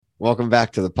Welcome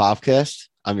back to the podcast.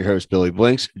 I'm your host, Billy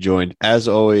Blinks, joined as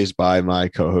always by my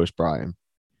co-host, Brian.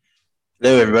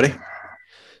 Hello, everybody.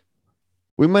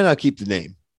 We might not keep the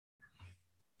name.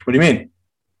 What do you mean?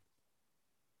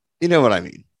 You know what I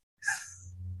mean.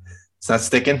 It's not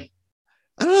sticking?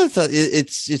 I don't know.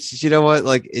 It's you know what?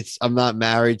 Like I'm not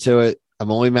married to it. I'm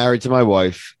only married to my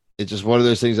wife. It's just one of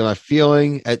those things I'm not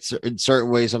feeling in certain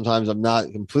ways. Sometimes I'm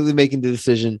not completely making the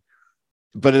decision,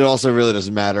 but it also really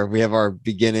doesn't matter. We have our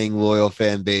beginning loyal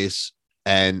fan base,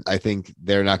 and I think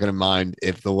they're not going to mind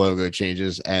if the logo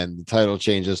changes and the title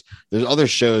changes. There's other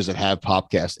shows that have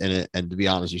Popcast in it, and to be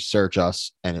honest, you search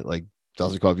us and it like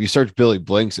doesn't go up. If you search Billy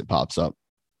Blinks, it pops up.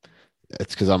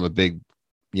 It's because I'm a big,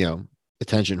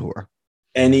 attention whore.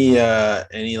 Any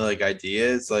like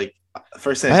ideas? Like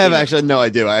first thing I have actually no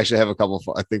idea. I actually have a couple of,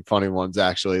 I think, funny ones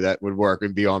actually that would work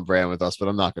and be on brand with us, but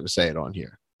I'm not going to say it on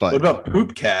here. But what about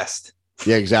Poopcast?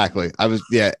 yeah, exactly.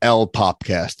 L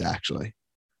Popcast actually.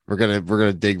 We're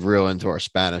gonna dig real into our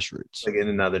Spanish roots. Like in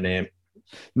another name.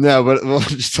 No, but we're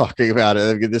just talking about it.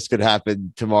 I mean, this could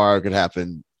happen tomorrow. It could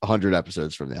happen 100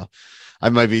 episodes from now.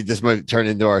 This might turn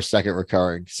into our second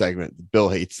recurring segment. Bill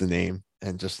hates the name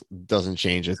and just doesn't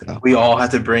change it though. We all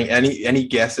have to bring any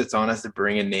guest that's on us to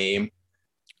bring a name.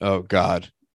 Oh God.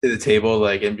 To the table,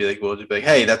 like, and be like, we'll just be like,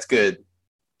 hey, that's good.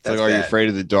 That's like, are you afraid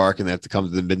of the dark? And they have to come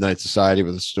to the Midnight Society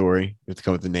with a story. You have to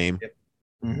come with the name. Yep.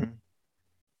 Mm-hmm.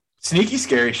 Sneaky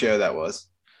scary show that was.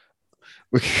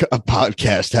 A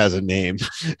podcast has a name.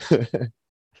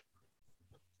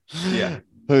 Yeah.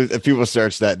 If people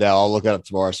search that now, I'll look at it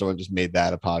tomorrow. Someone just made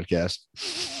that a podcast.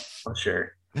 I'm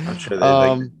sure they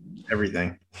like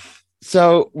everything.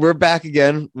 So we're back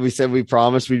again. We said we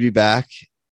promised we'd be back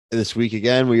this week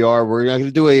again. We're not going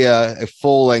to do a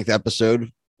full length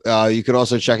episode. You could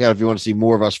also check out if you want to see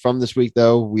more of us from this week,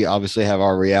 though. We obviously have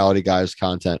our Reality Guys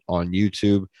content on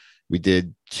YouTube. We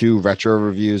did 2 retro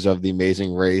reviews of The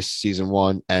Amazing Race season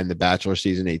 1 and The Bachelor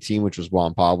season 18, which was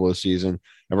Juan Pablo's season.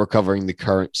 And we're covering the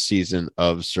current season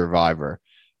of Survivor.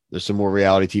 There's some more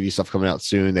reality TV stuff coming out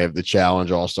soon. They have the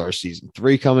Challenge All-Star season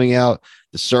 3 coming out.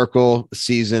 The Circle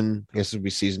season, I guess it'll be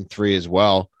season 3 as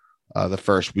well, the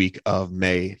first week of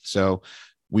May. So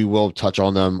we will touch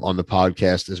on them on the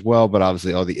podcast as well. But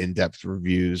obviously all the in-depth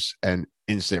reviews and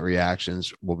instant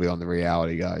reactions will be on the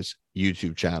Reality Guys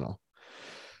YouTube channel.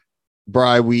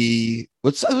 Bri,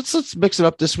 let's mix it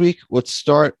up this week. Let's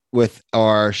start with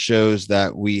our shows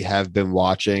that we have been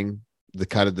watching.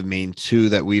 The main 2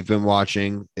 that we've been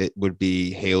watching. It would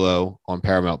be Halo on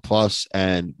Paramount Plus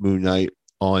and Moon Knight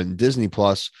on Disney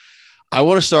Plus. I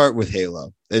want to start with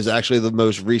Halo. It's actually the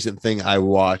most recent thing I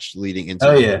watched leading into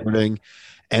recording.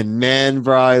 And man,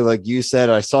 Bri, like you said,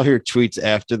 I saw your tweets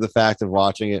after the fact of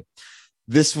watching it.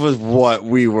 This was what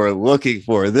we were looking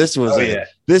for. This was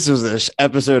an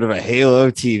episode of a Halo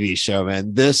TV show,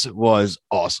 man. This was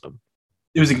awesome.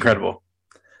 It was incredible.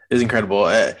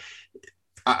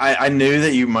 I knew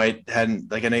that you hadn't,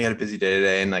 like, I know you had a busy day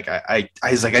today, and like I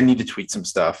was like, I need to tweet some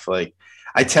stuff. Like,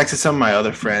 I texted some of my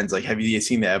other friends, like, have you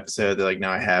seen the episode? They're like, no,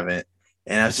 I haven't.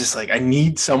 And I was just like, I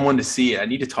need someone to see it. I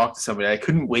need to talk to somebody. I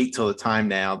couldn't wait till the time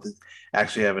now to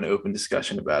actually have an open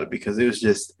discussion about it, because it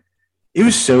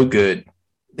was so good.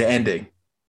 The ending,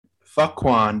 fuck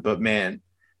Quan, but man,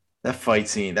 that fight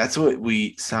scene, that's what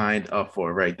we signed up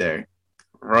for right there.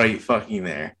 Right fucking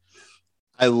there.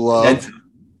 I love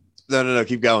No,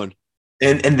 keep going.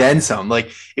 And then some.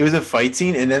 Like, it was a fight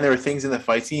scene, and then there were things in the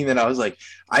fight scene that I was like,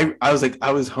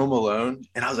 I was home alone,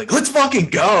 and I was like, let's fucking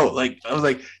go. Like, I was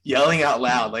like yelling out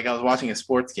loud, like I was watching a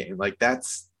sports game. Like,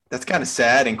 that's kind of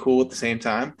sad and cool at the same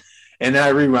time. And then I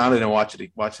rewound it and watched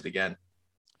it again.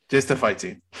 Just the fight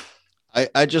scene.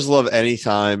 I just love any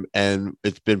time, and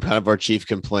it's been kind of our chief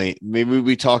complaint. Maybe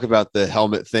we talk about the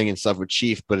helmet thing and stuff with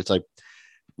Chief, but it's like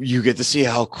you get to see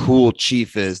how cool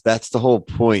Chief is. That's the whole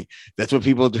point. That's what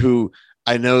people who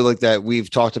I know, like that, we've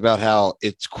talked about how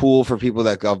it's cool for people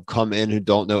that come in who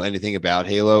don't know anything about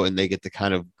Halo, and they get to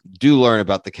kind of learn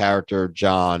about the character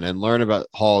John and learn about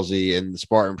Halsey and the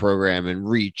Spartan program and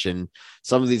Reach and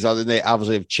some of these other. They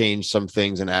obviously have changed some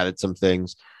things and added some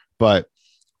things, but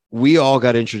we all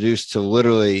got introduced to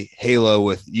literally Halo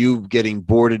with you getting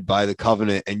boarded by the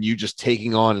Covenant and you just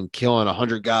taking on and killing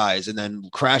 100 guys and then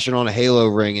crashing on a Halo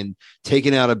ring and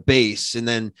taking out a base and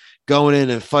then going in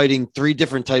and fighting 3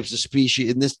 different types of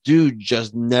species. And this dude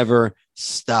just never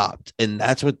stopped. And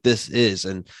that's what this is.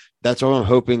 And that's what I'm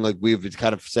hoping. Like, we've been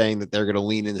kind of saying that they're going to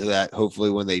lean into that. Hopefully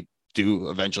when they do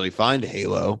eventually find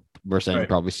Halo, we're saying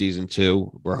probably season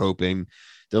 2, we're hoping.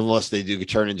 Unless they do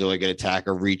turn into like an attack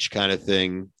or Reach kind of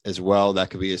thing as well. That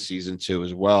could be a season 2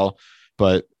 as well.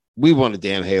 But we want a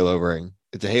damn Halo ring.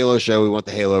 It's a Halo show. We want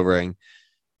the Halo ring.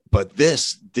 But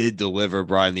this did deliver,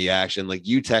 Brian, the action. Like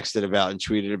you texted about and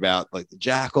tweeted about, like the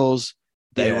Jackals,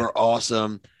 they were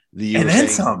awesome. And then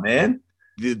some, man.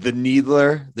 The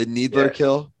Needler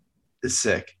kill is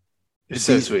sick. It's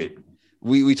so sweet.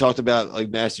 We talked about like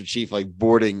Master Chief like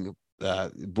boarding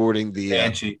the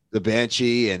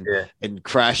Banshee and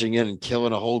crashing in and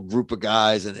killing a whole group of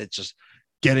guys, and it's just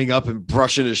getting up and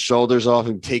brushing his shoulders off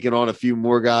and taking on a few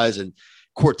more guys. And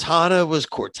Cortana was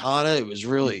Cortana. It was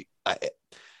really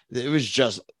it was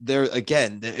just there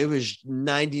again. It was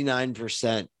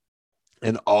 99%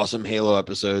 an awesome Halo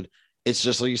episode. It's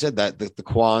just like you said, that the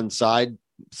Quan side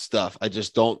stuff.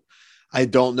 I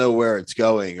don't know where it's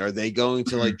going. Are they going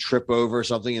to like trip over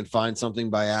something and find something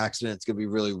by accident? It's going to be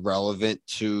really relevant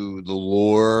to the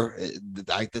lore.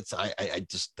 That's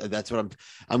what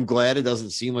I'm glad it doesn't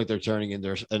seem like they're turning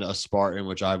into a Spartan,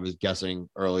 which I was guessing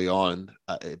early on.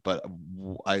 But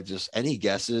any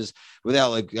guesses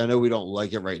without like, I know we don't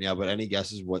like it right now, but any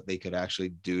guesses what they could actually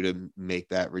do to make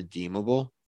that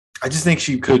redeemable? I just think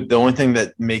she could. The only thing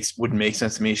that would make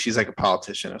sense to me, she's like a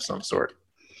politician of some sort.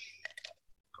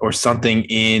 Or something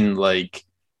in like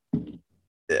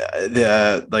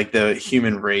the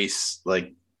human race,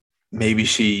 like maybe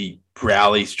she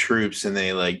rallies troops and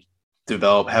they like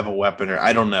have a weapon, or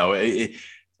I don't know.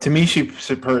 To me, she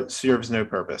serves no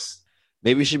purpose.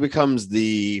 Maybe she becomes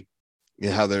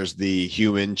how there's the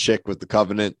human chick with the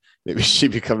Covenant. Maybe she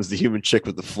becomes the human chick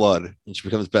with the Flood, and she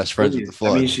becomes best friends with the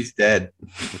Flood. I mean, she's dead.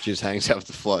 She just hangs out with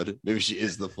the Flood. Maybe she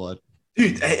is the Flood.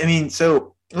 Dude, I mean,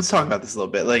 so let's talk about this a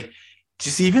little bit. Like,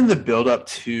 just even the build up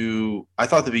to, I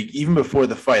thought even before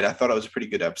the fight, I thought it was a pretty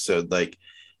good episode. Like,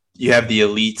 you have the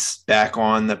elites back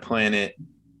on the planet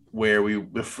where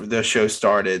before the show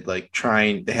started, like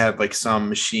they have like some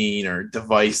machine or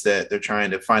device that they're trying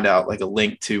to find out like a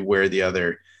link to where the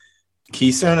other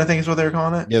Keystone, I think is what they're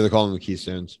calling it. Yeah, they're calling them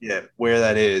Keystones. Yeah, where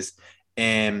that is.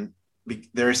 And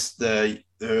there's the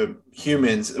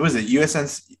humans. Was it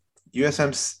USNC?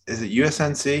 Is it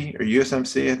USNC or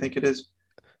USMC? I think it is.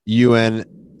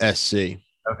 UNSC.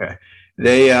 Okay.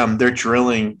 They're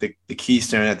drilling the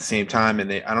Keystone at the same time,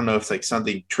 and I don't know if like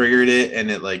something triggered it and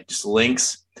it like just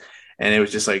links, and it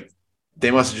was just like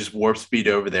they must have just warp speed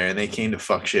over there and they came to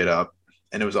fuck shit up,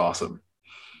 and it was awesome.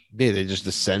 Yeah, they just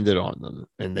descended on them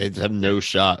and they have no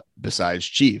shot besides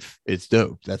Chief. It's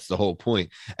dope. That's the whole point.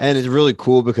 And it's really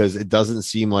cool because it doesn't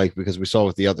seem like, because we saw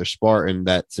with the other Spartan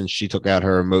that since she took out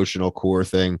her emotional core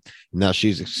thing, now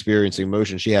she's experiencing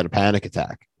emotion. She had a panic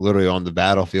attack literally on the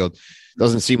battlefield.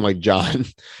 Doesn't seem like John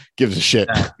gives a shit.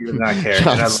 Yeah, he does not care.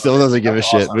 John still doesn't give a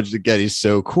shit, which again, he's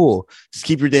so cool. Just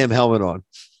keep your damn helmet on.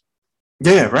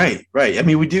 Yeah, right. I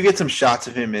mean, we do get some shots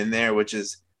of him in there, which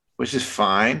is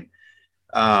fine.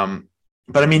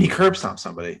 But I mean, he curb stomped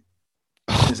somebody.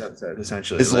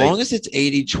 Essentially, as long as it's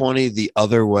 80-20 the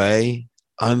other way,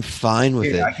 I'm fine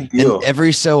with it. And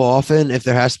every so often, if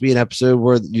there has to be an episode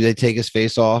where they take his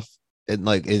face off and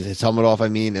like his helmet off, I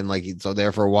mean, and like he's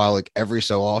there for a while, like every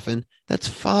so often, that's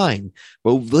fine.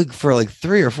 But like for like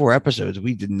 3 or 4 episodes,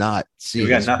 we did not see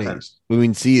his face. We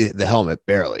didn't see the helmet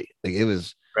barely. Like it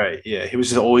was right. Yeah, he was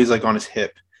just always like on his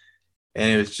hip. And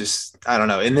it was just, I don't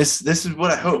know. And this is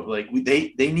what I hope. Like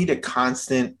they need a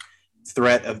constant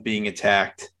threat of being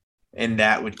attacked, and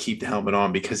that would keep the helmet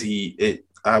on because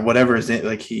whatever is in,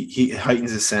 like he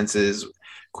heightens his senses.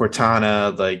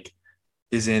 Cortana like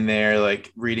is in there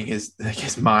like reading his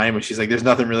mind when she's like, "There's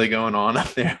nothing really going on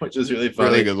up there," which was really funny.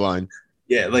 Really good line.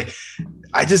 Yeah, like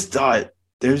I just thought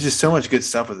there was just so much good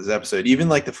stuff with this episode. Even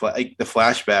like the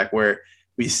flashback where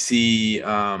we see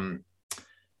the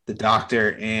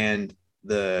Doctor and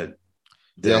the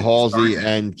Halsey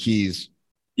and Keys.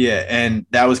 Yeah, and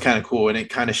that was kind of cool, and it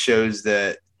kind of shows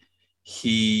that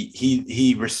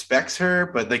he respects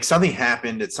her, but like something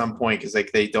happened at some point because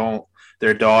like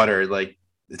their daughter, like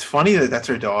it's funny that that's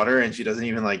her daughter and she doesn't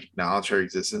even like acknowledge her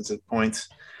existence at points,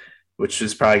 which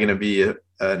is probably going to be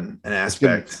an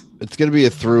aspect. It's going to be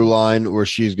a through line where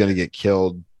she's going to get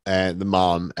killed, and the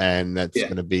mom, and that's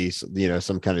going to be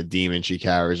some kind of demon she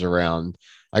carries around.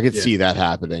 I could see that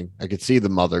happening. I could see the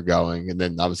mother going, and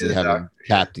then obviously having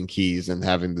Captain Keys and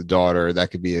having the daughter. That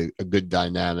could be a good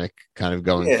dynamic kind of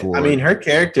going forward. I mean, her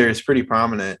character is pretty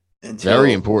prominent.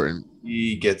 Very important.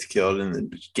 He gets killed in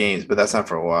the games, but that's not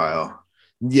for a while.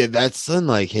 Yeah, that's in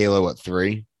like Halo,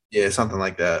 3? Yeah, something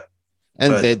like that.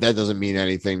 And that doesn't mean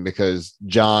anything because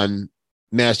John,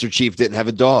 Master Chief, didn't have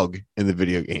a dog in the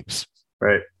video games.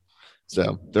 Right.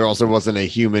 So there also wasn't a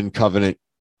human Covenant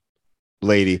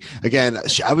lady. Again,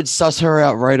 I would suss her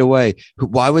out right away.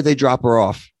 Why would they drop her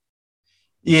off?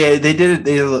 Yeah, they did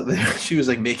it. She was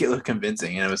like, make it look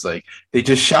convincing. And it was like, they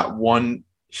just shot one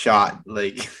shot.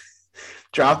 Like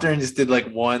dropped her and just did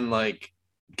like one like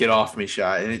get off me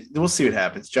shot, and we'll see what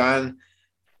happens. John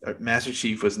Master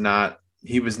Chief was not.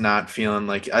 He was not feeling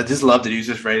like. I just loved it. He was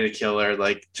just ready to kill her.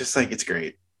 Like just like it's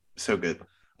great, so good.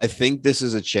 I think this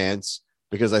is a chance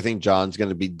because I think John's going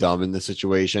to be dumb in this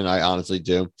situation. I honestly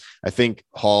do. I think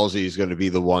Halsey is going to be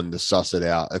the one to suss it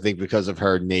out. I think because of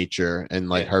her nature and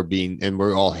like her being, and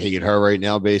we all hate her right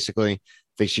now, basically. I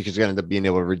think she's going to end up being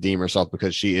able to redeem herself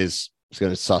because she is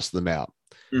going to suss them out.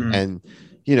 Mm-hmm. And,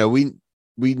 you know, we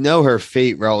know her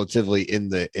fate relatively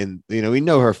we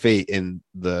know her fate in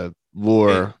the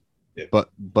lore,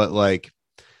 but like,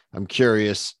 I'm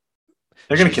curious.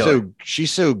 They're gonna kill her.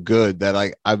 She's so good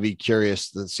that I'd be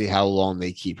curious to see how long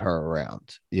they keep her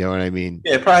around. You know what I mean?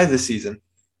 Yeah, probably this season.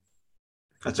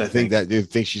 That's what I think. Do you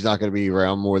think she's not going to be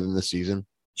around more than this season?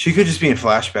 She could just be in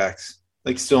flashbacks,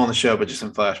 like still on the show, but just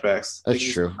in flashbacks.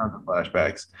 That's true.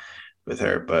 Flashbacks with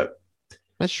her, but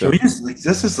that's true. So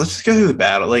let's just go through the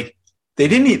battle. Like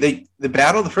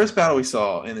the first battle we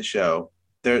saw in the show.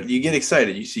 There, you get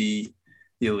excited. You see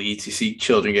the elites, you see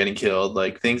children getting killed,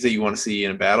 like things that you want to see in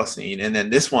a battle scene. And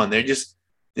then this one,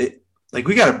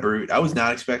 we got a brute. I was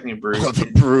not expecting a brute. Oh,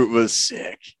 the brute was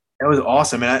sick. That was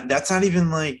awesome. And that's not even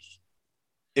like,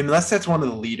 unless that's one of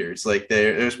the leaders, like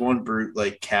there's one brute,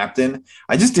 like captain.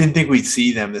 I just didn't think we'd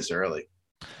see them this early.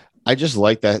 I just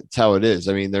like that's how it is.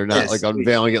 I mean, they're not like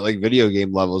unveiling it like video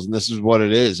game levels. And this is what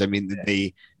it is. I mean,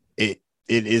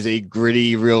 it is a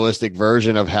gritty, realistic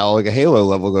version of how like a Halo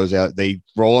level goes out. They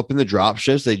roll up in the drop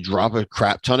ships, they drop a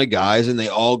crap ton of guys, and they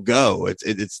all go.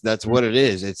 That's what it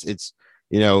is. It's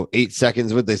 8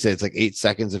 seconds. What they say, it's like 8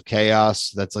 seconds of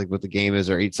chaos. That's like what the game is,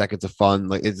 or 8 seconds of fun.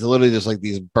 Like it's literally just like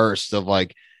these bursts of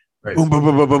like boom, boom,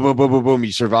 boom, boom, boom, boom, boom, boom, boom.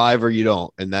 You survive or you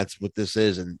don't, and that's what this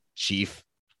is. And Chief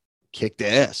kicked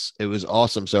ass. It was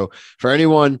awesome. So for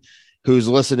anyone who's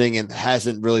listening and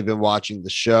hasn't really been watching the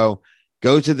show,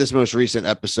 go to this most recent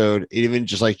episode, even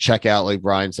just like check out, like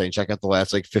Brian's saying, check out the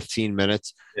last like 15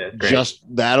 minutes. Yeah, just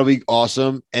that'll be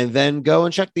awesome. And then go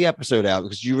and check the episode out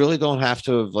because you really don't have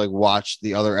to have like watched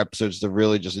the other episodes to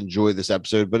really just enjoy this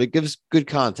episode, but it gives good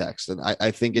context. And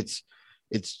I think it's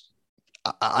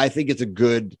a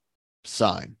good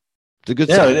sign. It's a good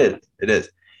sign. It is.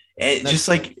 And just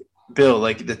like Bill,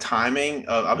 like the timing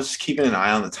of, I was just keeping an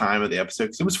eye on the time of the episode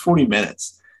because it was 40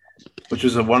 minutes, which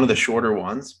was one of the shorter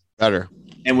ones. Better.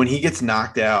 And when he gets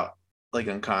knocked out, like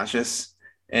unconscious,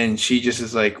 and she just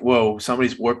is like, whoa,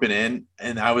 somebody's warping in.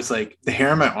 And I was like, the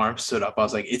hair on my arm stood up. I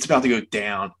was like, it's about to go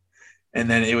down. And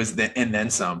then it was and then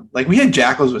some. Like we had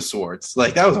jackals with swords.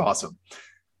 Like that was awesome.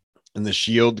 And the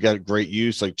shield got great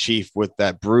use. Like Chief with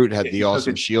that brute had the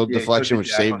awesome shield deflection,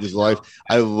 which saved his life.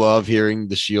 I love hearing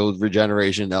the shield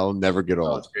regeneration. That'll never get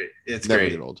old. It's great. It's never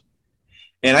great. Get old.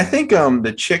 And I think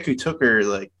the chick who took her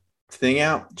like thing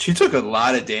out, she took a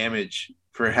lot of damage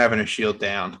for having her shield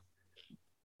down.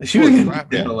 She was getting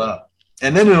beat up.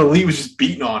 And then an elite was just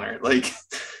beating on her. Like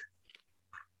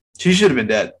she should have been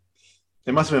dead.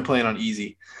 They must have been playing on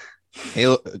easy.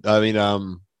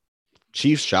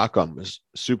 Chief's shotgun was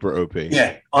super OP.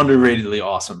 Yeah, underratedly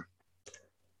awesome.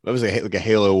 That was like a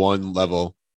Halo 1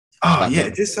 level. Oh yeah,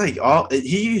 just like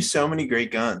he used so many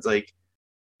great guns. Like,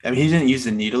 I mean, he didn't use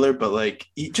the Needler, but like,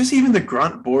 just even the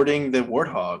grunt boarding the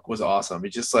Warthog was awesome.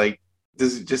 It's just like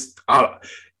this is just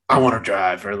I want to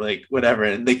drive or like whatever,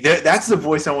 and like that's the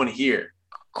voice I want to hear.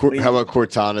 How about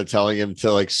Cortana telling him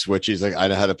to like switch? He's like, I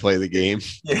know how to play the game.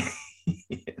 Yeah,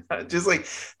 just like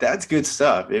that's good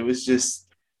stuff. It was just.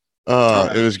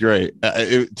 It was great.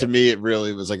 To me, it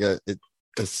really was like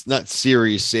it's not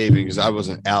series saving because I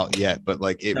wasn't out yet, but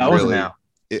like it really,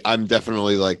 I'm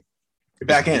definitely like you're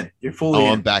back in. You're fully.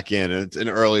 I'm back in, and it's an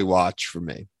early watch for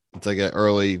me. It's like an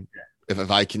early.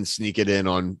 If I can sneak it in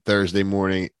on Thursday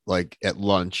morning, like at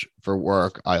lunch for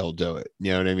work, I'll do it.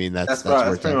 You know what I mean? That's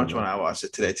pretty much when I watched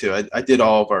it today too. I did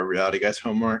all of our Reality Guys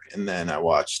homework, and then I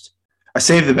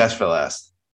saved the best for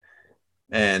last,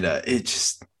 and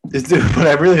but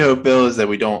I really hope, Bill, is that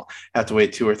we don't have to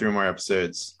wait 2 or 3 more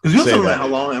episodes because we don't know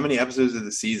how many episodes of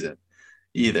the season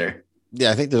either. Yeah,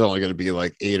 I think there's only going to be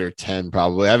like 8 or 10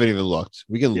 probably. I haven't even looked.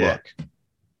 We can look.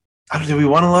 Do we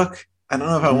want to look? I don't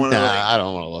know if I want to. I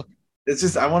don't want to look. It's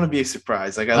just I want to be a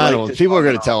surprise. Like people are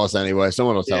going to tell us anyway.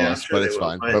 Someone will tell us, but it's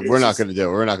fine. But we're not going to do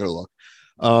it. We're not going to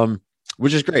look.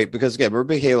 Which is great because again, we're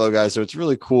big Halo guys, so it's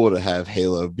really cool to have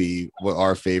Halo be what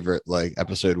our favorite like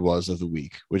episode was of the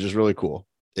week, which is really cool.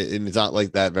 It's not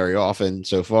like that very often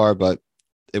so far, but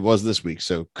it was this week.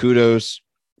 So kudos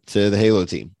to the Halo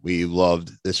team. We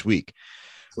loved this week.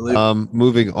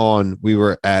 Moving on, we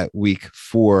were at week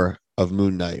 4 of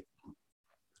Moon Knight.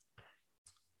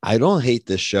 I don't hate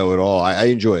this show at all. I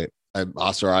enjoy it.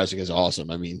 Oscar Isaac is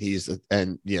awesome. I mean,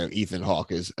 and Ethan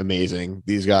Hawke is amazing.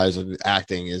 These guys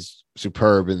acting is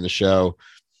superb in the show.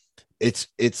 It's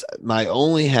my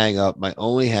only hang up.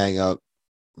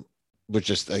 Which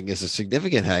just I guess a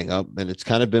significant hang up, and it's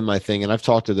kind of been my thing. And I've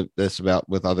talked to this about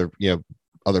with other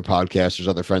other podcasters,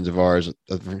 other friends of ours,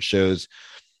 different shows.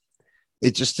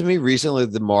 It just to me recently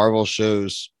the Marvel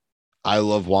shows. I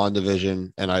love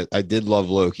WandaVision, and I did love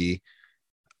Loki.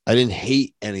 I didn't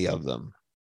hate any of them,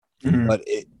 but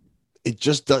it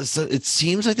just does. It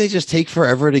seems like they just take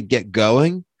forever to get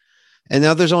going, and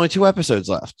now there's only 2 episodes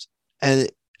left, and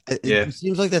it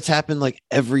seems like that's happened like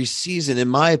every season, in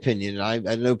my opinion. And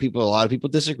I know a lot of people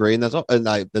disagree, and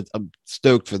I'm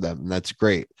stoked for them, and that's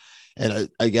great. And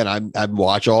again, I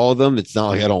watch all of them. It's not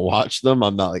like I don't watch them.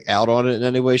 I'm not like out on it in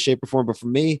any way, shape, or form. But for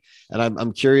me, and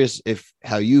I'm curious if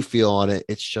how you feel on it.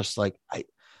 It's just like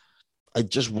I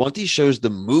just want these shows to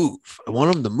move. I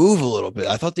want them to move a little bit.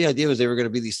 I thought the idea was they were going to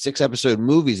be these 6-episode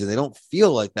movies, and they don't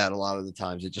feel like that a lot of the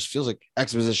times. It just feels like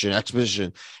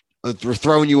exposition. We're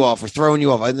throwing you off,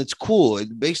 and it's cool. It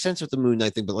makes sense with the Moon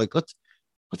Knight thing, but like let's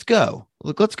go.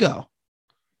 Let's go.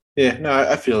 Yeah, no,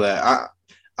 I feel that.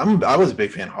 I was a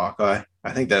big fan of Hawkeye.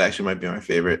 I think that actually might be my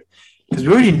favorite because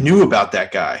we already knew about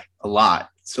that guy a lot.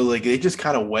 So like they just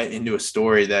kind of went into a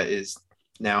story that is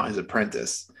now his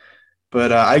apprentice.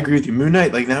 But I agree with you. Moon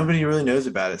Knight, like nobody really knows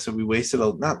about it. So we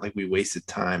not like we wasted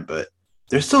time, but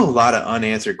there's still a lot of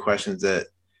unanswered questions that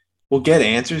we'll get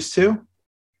answers to.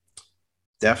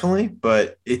 Definitely.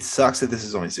 But it sucks that this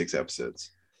is only 6 episodes.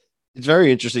 It's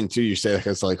very interesting too. You say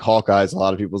because like Hawkeye is a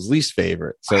lot of people's least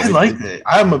favorite. So I like it.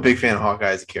 I'm a big fan of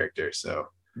Hawkeye as a character. So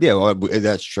yeah, well,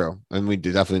 that's true, and we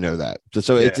do definitely know that.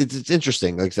 So yeah. It's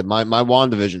interesting. Like I said, my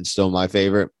WandaVision is still my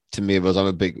favorite. To me, I'm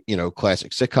a big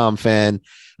classic sitcom fan.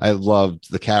 I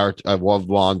loved the character. I loved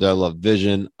Wanda. I loved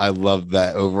Vision. I loved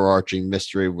that overarching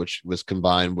mystery, which was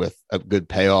combined with a good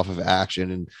payoff of action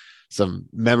and some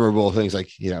memorable things like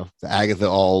the Agatha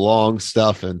all along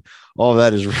stuff, and all of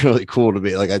that is really cool to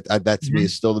me. Like that to me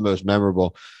is still the most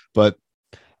memorable. But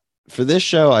for this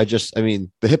show, I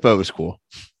mean, the hippo was cool.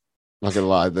 I'm not gonna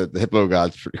lie, the hippo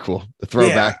god's pretty cool. The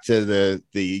throwback to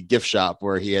the gift shop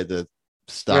where he had to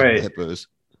stop the hippos.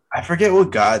 I forget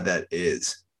what god that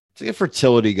is. It's like a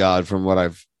fertility god from what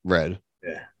I've read.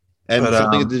 Yeah. And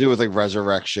something to do with like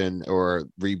resurrection or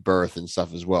rebirth and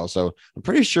stuff as well. So I'm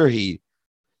pretty sure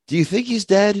do you think he's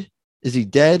dead? Is he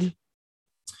dead?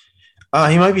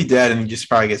 He might be dead and he just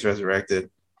probably gets resurrected.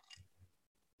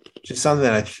 Just something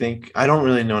that I don't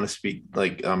really know how to speak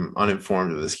like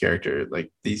uninformed of this character,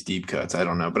 like these deep cuts. I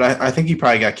don't know. But I think he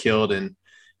probably got killed and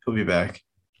he'll be back.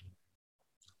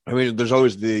 I mean, there's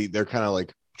always they're kind of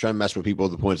like trying to mess with people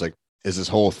at the points like, is this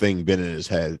whole thing been in his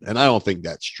head? And I don't think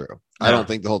that's true. No. I don't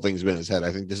think the whole thing's been in his head.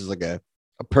 I think this is like a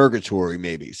purgatory,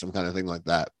 maybe some kind of thing like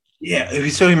that. Yeah.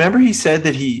 So remember he said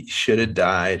that he should have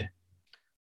died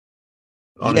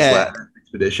on his last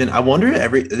expedition. I wonder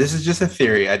this is just a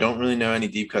theory. I don't really know any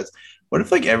deep cuts. What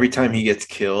if like every time he gets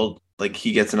killed, like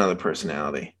he gets another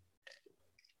personality?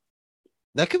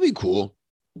 That could be cool.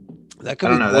 That could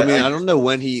be cool. I mean, I don't know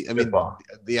when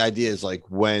the idea is like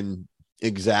when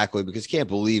exactly, because you can't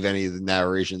believe any of the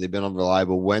narration. They've been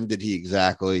unreliable. When did he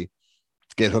exactly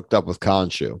get hooked up with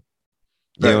Khonshu? You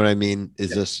know what I mean? Is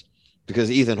this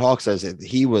because Ethan Hawke says that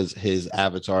he was his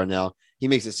avatar? Now he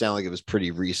makes it sound like it was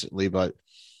pretty recently, but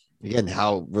again,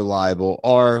 how reliable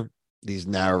are these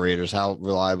narrators? How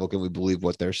reliable can we believe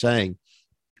what they're saying?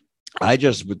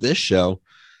 With this show,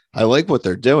 I like what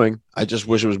they're doing. I just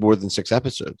wish it was more than 6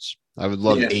 episodes. I would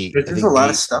love 8. There's a lot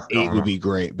of stuff. 8 would be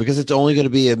great because it's only going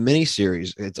to be a mini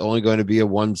series. It's only going to be a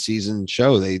 1-season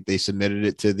show. They submitted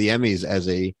it to the Emmys as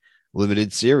a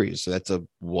limited series, so that's a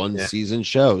 1-season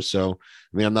show. So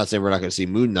I mean, I'm not saying we're not going to see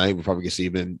Moon Knight. We're probably going to see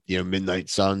him in Midnight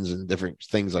Suns and different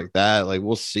things like that. Like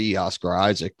we'll see Oscar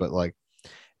Isaac, but like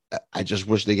I just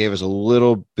wish they gave us a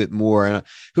little bit more. And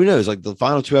who knows? Like the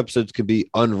final 2 episodes could be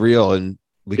unreal, and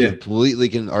we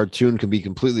our tune can be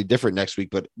completely different next week.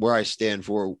 But where I stand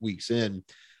 4 weeks in,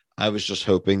 I was just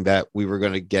hoping that we were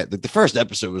going to get the first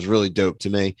episode was really dope to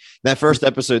me. That first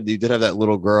episode, you did have that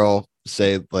little girl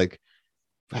say like,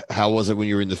 how was it when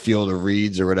you were in the field of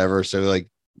reeds or whatever? So like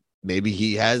maybe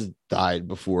he has died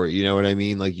before, you know what I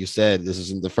mean? Like you said, this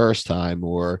isn't the first time,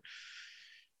 or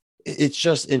it's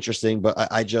just interesting. But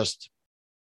I just,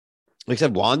 like I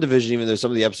said, WandaVision, even though some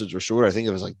of the episodes were short, I think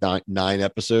it was like 9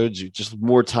 episodes. Just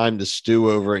more time to stew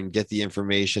over and get the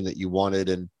information that you wanted.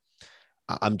 And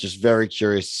I'm just very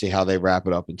curious to see how they wrap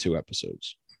it up in 2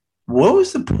 episodes. What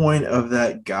was the point of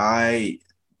that guy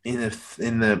in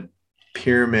the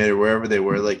pyramid or wherever they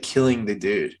were, like killing the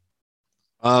dude?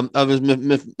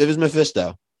 It was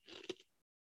Mephisto.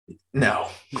 No.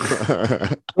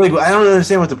 Like, I don't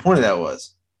understand what the point of that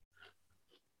was.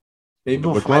 Maybe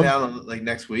we'll Which find one? out like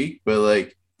next week, but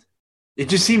like it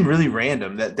just seemed really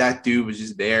random that that dude was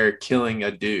just there killing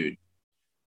a dude.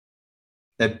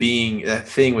 That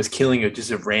thing was killing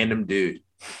just a random dude.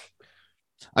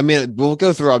 I mean, we'll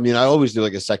go through. I mean, I always do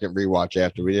like a second rewatch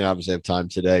after. We didn't obviously have time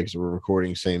today because we're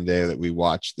recording same day that we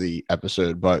watched the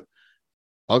episode, but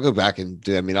I'll go back and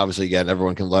do. I mean, obviously, again,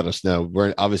 everyone can let us know.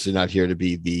 We're obviously not here to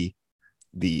be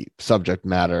the subject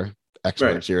matter Right.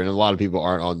 experts here, and a lot of people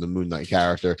aren't on the Moon Knight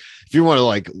character. If you want to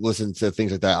like listen to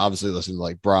things like that, obviously listen to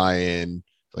like Brian,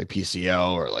 like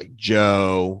PCL, or like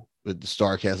Joe with the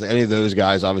Starcast. Like any of those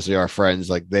guys, obviously, are friends.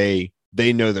 Like they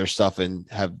know their stuff and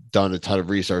have done a ton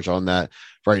of research on that.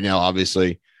 Right now,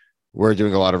 obviously, we're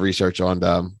doing a lot of research on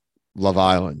Love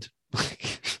Island.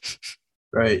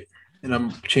 Right. And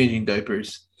I'm changing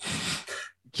diapers.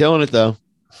 Killing it though.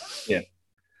 Yeah.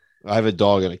 I have a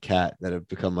dog and a cat that have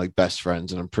become like best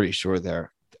friends, and I'm pretty sure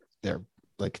they're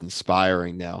like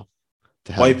conspiring now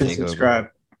to have a Wipe and takeover. subscribe.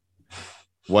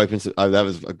 Wipe and that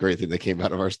was a great thing that came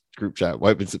out of our group chat.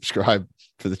 Wipe and subscribe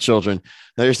for the children.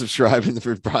 Now you're subscribing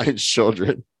for Brian's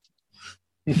children,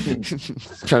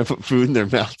 trying to put food in their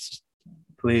mouths.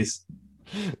 Please.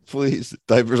 Please,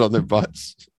 diapers on their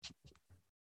butts.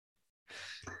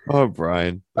 Oh,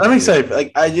 Brian, I'm excited.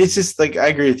 Like it's just like I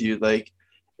agree with you. Like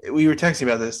we were texting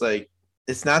about this. Like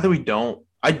it's not that we don't.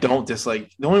 I don't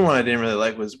dislike. The only one I didn't really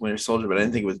like was Winter Soldier, but I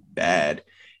didn't think it was bad.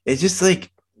 It's just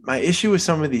like my issue with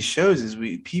some of these shows is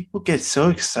we people get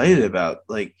so excited about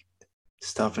like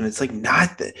stuff, and it's like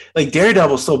not that. Like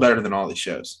Daredevil's still better than all these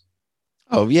shows.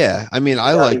 Oh yeah, I mean,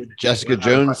 I Without like even Jessica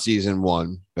Jones season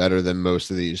 1 better than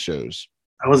most of these shows.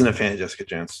 I wasn't a fan of Jessica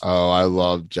Jones. Oh, I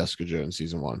love Jessica Jones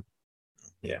season 1.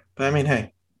 Yeah, but I mean,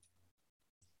 hey,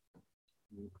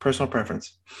 personal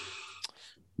preference.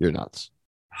 You're nuts.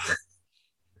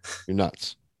 You're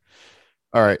nuts.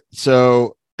 All right.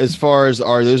 So as far as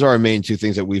those are our main two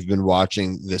things that we've been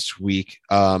watching this week.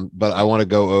 But I want to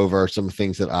go over some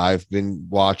things that I've been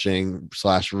watching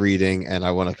 / reading, and I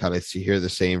want to kind of hear the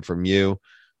same from you.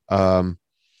 Um,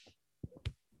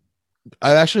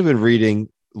 I've actually been reading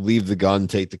Leave the Gun,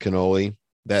 Take the Cannoli.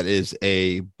 That is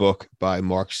a book by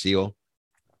Mark Seal.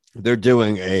 They're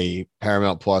doing a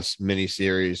Paramount Plus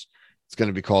miniseries. It's going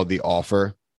to be called The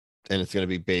Offer, and it's going to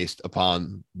be based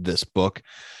upon this book.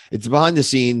 It's behind the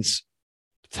scenes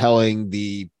telling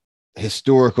the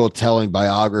historical telling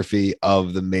biography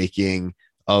of the making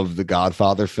of the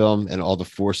Godfather film and all the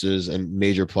forces and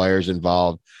major players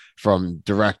involved, from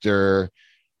director,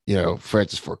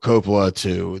 Francis Ford Coppola,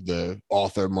 to the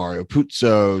author Mario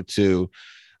Puzo, to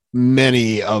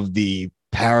many of the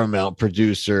Paramount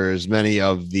producers, many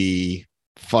of the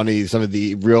some of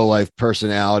the real life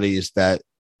personalities that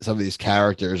some of these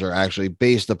characters are actually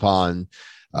based upon.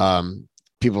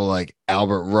 People like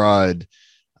Albert Rudd.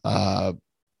 Yeah,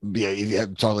 you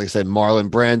have talked, like I said, Marlon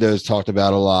Brando's talked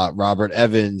about a lot. Robert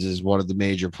Evans is one of the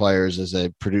major players as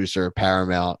a producer of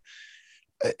Paramount.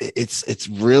 It's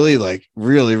really like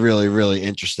really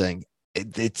interesting.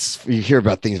 It's you hear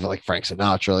about things about like Frank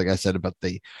Sinatra, like I said, about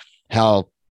how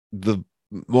the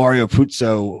Mario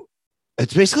Puzo.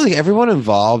 It's basically everyone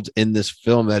involved in this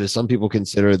film that is some people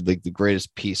considered like the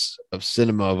greatest piece of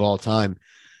cinema of all time.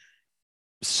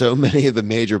 So many of the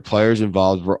major players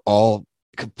involved were all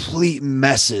complete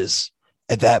messes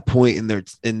at that point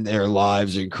in their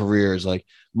lives and careers. Like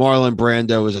Marlon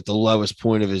Brando was at the lowest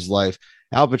point of his life.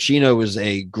 Al Pacino was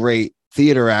a great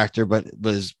theater actor, but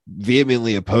was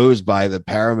vehemently opposed by the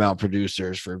Paramount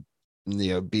producers for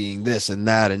being this and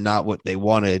that and not what they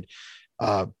wanted.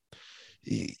 Uh,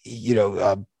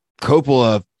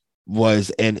 Coppola was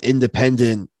an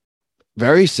independent,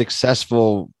 very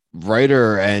successful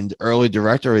writer and early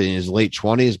director in his late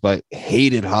 20s, but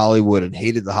hated Hollywood and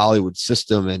hated the Hollywood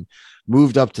system, and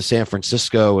moved up to San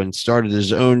Francisco and started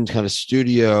his own kind of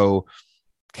studio,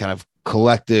 kind of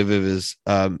collective of his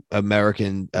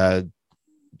American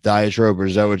diatrobe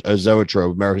or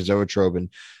zoetrope, American zoetrope. And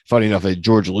funny enough,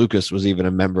 George Lucas was even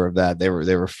a member of that. They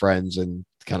were friends and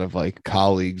kind of like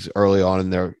colleagues early on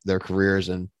in their careers.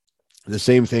 And the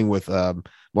same thing with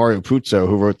Mario Puzo,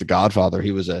 who wrote The Godfather.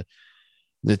 He was a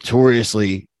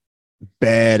notoriously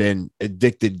bad and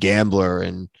addicted gambler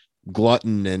and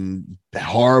glutton and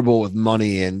horrible with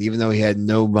money. And even though he had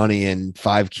no money and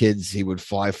 5 kids, he would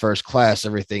fly first class,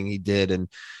 everything he did. And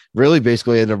really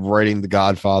basically ended up writing The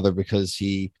Godfather because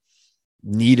he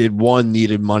needed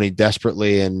money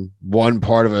desperately. And one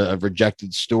part of a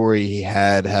rejected story he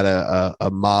had a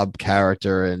mob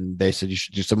character, and they said, you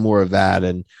should do some more of that.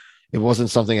 And it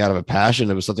wasn't something out of a passion.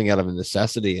 It was something out of a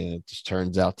necessity. And it just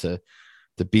turns out to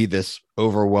to be this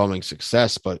overwhelming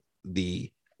success, but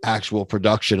the actual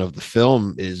production of the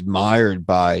film is mired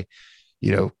by,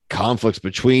 conflicts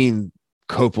between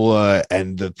Coppola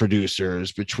and the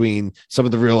producers, between some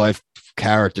of the real life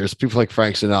characters, people like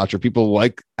Frank Sinatra, people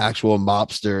like actual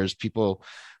mobsters, people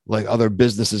like other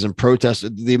businesses and protests.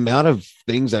 The amount of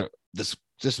things that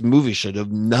this movie should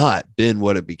have not been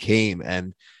what it became.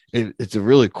 And it's a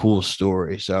really cool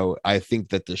story. So I think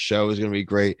that the show is going to be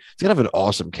great. It's going to have an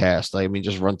awesome cast. I mean,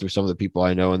 just run through some of the people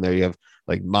I know in there. You have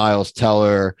like Miles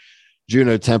Teller,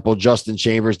 Juno Temple, Justin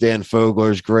Chambers, Dan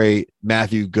Fogler is great.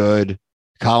 Matthew Good,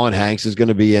 Colin Hanks is going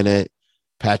to be in it.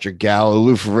 Patrick Gow,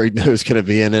 Lou Ferrigno is going to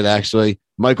be in it, actually.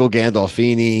 Michael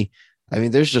Gandolfini. I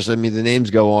mean, the names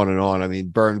go on and on. I mean,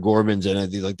 Bern Gorman's in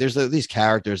it. There's these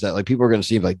characters that like people are going to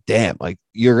see like, damn, like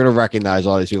you're going to recognize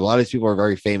all these people. A lot of these people are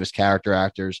very famous character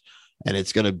actors, and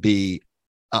it's going to be,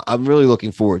 I'm really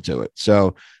looking forward to it.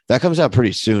 So that comes out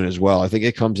pretty soon as well. I think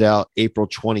it comes out April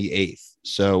 28th.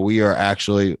 So we are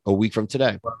actually a week from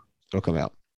today. It'll come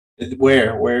out.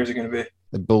 Where is it going to be?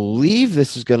 I believe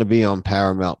this is going to be on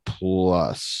Paramount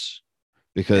Plus.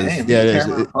 Because it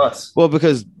is. Well,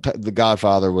 because The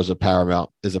Godfather is a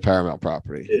Paramount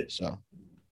property, yeah. So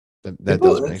that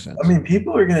does make sense. I mean,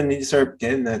 people are going to need to start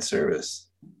getting that service.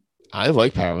 I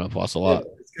like Paramount Plus a lot.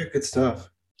 Yeah, it's got good stuff.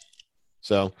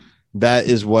 So that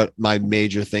is what my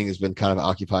major thing has been kind of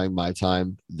occupying my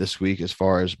time this week, as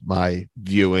far as my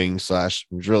viewing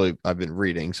I've been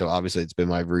reading. So obviously it's been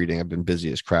my reading. I've been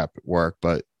busy as crap at work,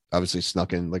 but obviously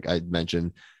snuck in, like I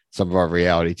mentioned, some of our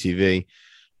reality TV.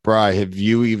 Bri, have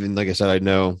you even, like I said, I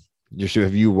know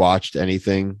have you watched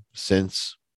anything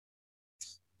since?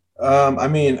 I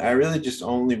mean, I really just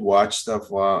only watch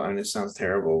stuff and it sounds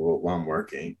terrible while I'm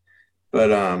working,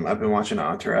 but I've been watching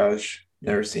Entourage.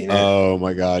 Never seen it. Oh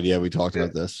my God. Yeah. We talked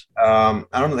about this. I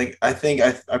don't think, I think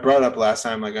I brought it up last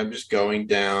time. Like I'm just going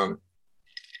down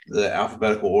the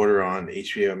alphabetical order on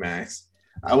HBO Max.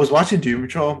 I was watching Doom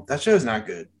Patrol. That show is not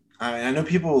good. I mean, I know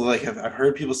people I've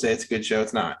heard people say it's a good show.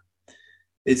 It's not.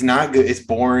 It's not good. It's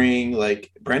boring.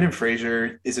 Like Brendan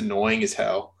Fraser is annoying as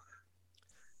hell.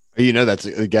 That's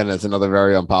another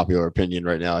very unpopular opinion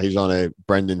right now. He's on a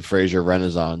Brendan Fraser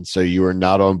renaissance. So you are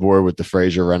not on board with the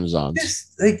Fraser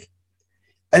renaissance.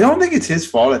 I don't think it's his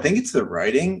fault. I think it's the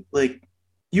writing. Like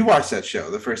you watched that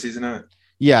show, the first season of it.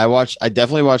 Yeah, I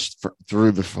definitely watched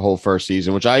through the whole first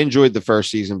season, which I enjoyed the first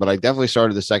season, but I definitely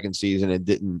started the second season and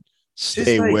didn't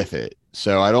stay with it.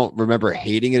 So I don't remember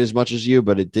hating it as much as you,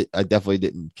 but I definitely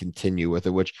didn't continue with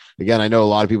it, which again, I know a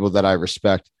lot of people that I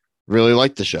respect really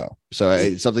like the show. So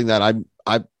it's something that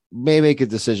I may make a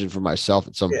decision for myself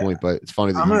at some point, but it's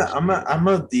funny that I'm not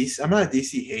a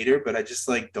DC hater, but I just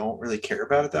don't really care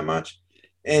about it that much.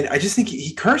 And I just think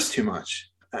he cursed too much.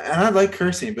 And I like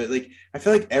cursing, but I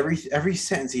feel like every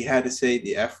sentence he had to say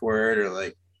the F word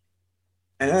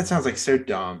and that sounds so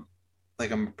dumb.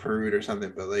 Like I'm a prude or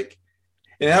something, but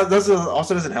and that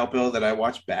also doesn't help though that I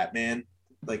watched Batman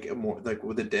with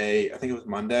the day, I think it was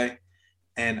Monday,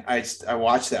 and I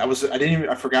watched it.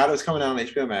 I forgot it was coming out on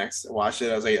HBO Max. I watched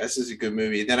it. I was like, this is a good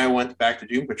movie. Then I went back to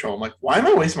Doom Patrol. I'm like, why am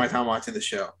I wasting my time watching the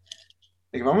show?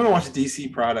 If I'm gonna watch a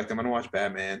DC product, I'm gonna watch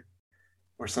Batman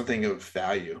or something of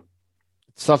value.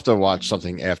 It's tough to watch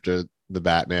something after the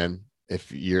Batman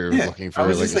if you're looking for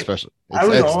especially. I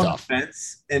was all on the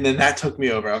fence, and then that took me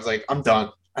over. I was like, I'm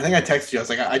done. I think I texted you. I was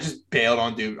like, I just bailed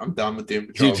on Doom. I'm done with Doom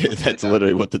Patrol. You did. That's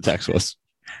literally what the text was.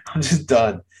 I'm just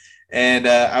done. And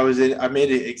I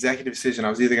made an executive decision. I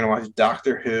was either going to watch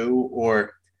Doctor Who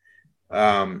or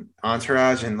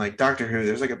Entourage. And Doctor Who,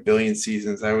 there's a billion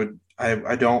seasons. I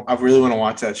really want to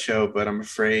watch that show, but I'm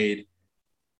afraid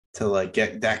to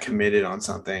get that committed on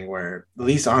something where at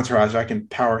least Entourage, I can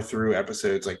power through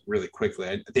episodes really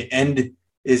quickly. The end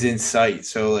is in sight.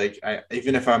 So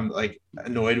even if I'm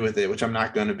annoyed with it, which I'm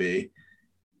not going to be,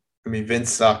 I mean,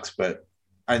 Vince sucks, but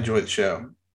I enjoy the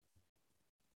show.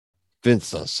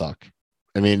 Vince does suck.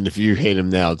 I mean, if you hate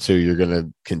him now too, you're going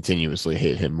to continuously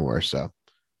hate him more. So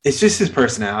it's just his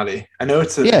personality. I know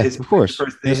it's of course.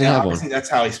 Obviously, that's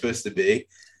how he's supposed to be.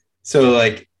 So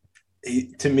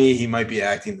to me, he might be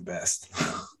acting the best.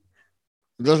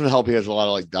 It doesn't help. He has a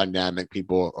lot of dynamic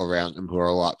people around him who are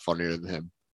a lot funnier than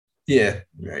him. Yeah,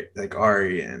 right. Like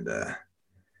Ari and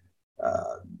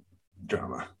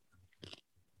Drama.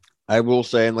 I will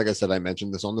say, and like I said, I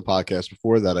mentioned this on the podcast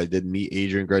before, that I did meet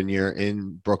Adrian Grenier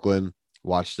in Brooklyn,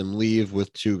 watched him leave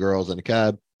with two girls in a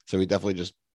cab. So he definitely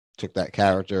just took that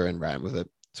character and ran with it.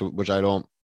 So which I don't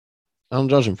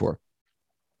judge him for.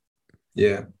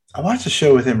 Yeah. I watched a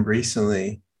show with him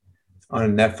recently on a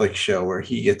Netflix show where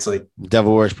he gets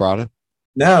Devil Wears Prada.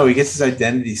 No, he gets his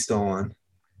identity stolen.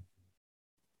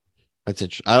 That's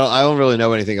it. I don't really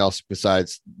know anything else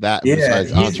besides that. Yeah,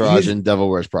 Besides Entourage and Devil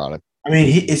Wears Prada. I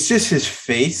mean, it's just his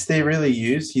face they really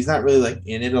use. He's not really like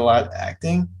in it a lot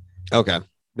acting. Okay,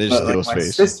 they just But steal like his my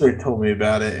face. sister told me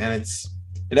about it, and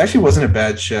it actually wasn't a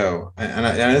bad show. And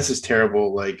this is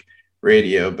terrible like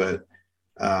radio, but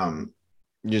um,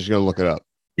 You're just gonna look it up.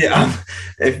 yeah.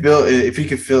 If you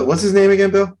could fill, what's his name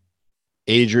again, Bill?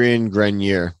 Adrian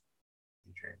Grenier.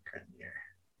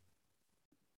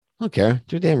 I don't care.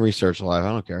 Do damn research live. I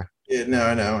don't care. Yeah, no,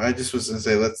 I know. I just was gonna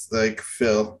say let's like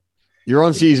Phil. You're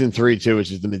on season 3 too,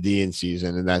 which is the Median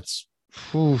season, and that's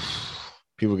whew,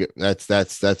 people get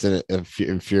that's an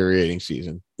infuriating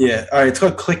season. Yeah, all right. It's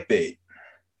called Clickbait.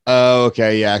 Oh,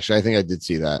 okay. Yeah, actually, I think I did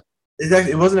see that.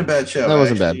 It wasn't a bad show. That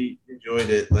wasn't bad.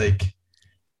 Enjoyed it. Like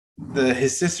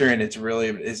his sister in it's really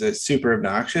is a super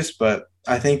obnoxious, but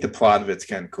I think the plot of it's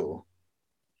kind of cool.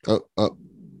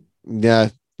 Yeah,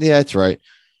 that's right.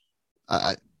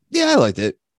 Yeah, I liked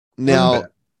it. Now,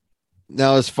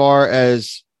 as far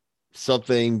as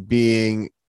something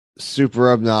being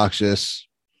super obnoxious,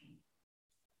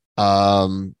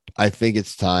 I think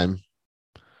it's time.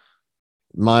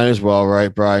 Might as well,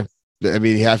 right, Bri? I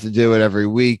mean, you have to do it every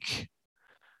week.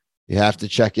 You have to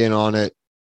check in on it.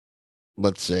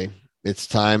 Let's see. It's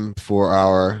time for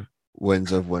our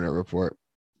Wins of Winter report.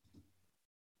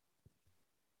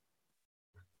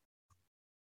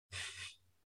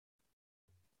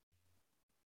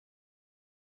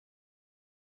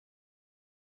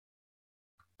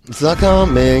 It's not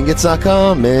coming, it's not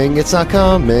coming, it's not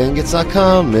coming, it's not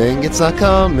coming, it's not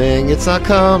coming, it's not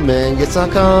coming, it's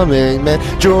not coming,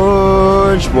 man.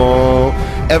 George won't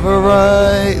ever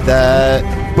write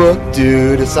that book,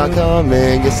 dude. It's not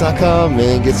coming, it's not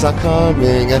coming, it's not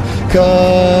coming,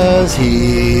 cause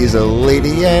he's a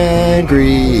lady and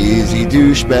greasy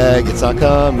douchebag. It's not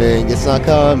coming, it's not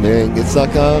coming, it's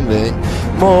not coming.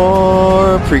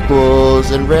 More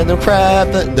prequels and random crap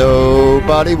that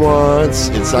nobody wants.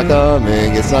 It's not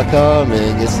coming, it's not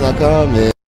coming, it's not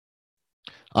coming.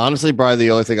 Honestly, Brian,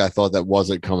 the only thing I thought that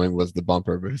wasn't coming was the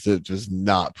bumper because it was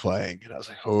not playing. And I was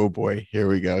like, oh boy, here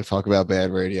we go. Talk about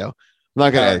bad radio. I'm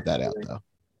not going to edit that out, though.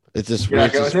 It's just,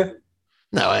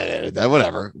 no, I edit that.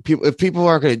 Whatever. If people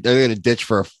aren't going to, they're going to ditch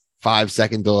for a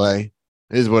 5-second delay.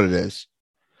 It is what it is.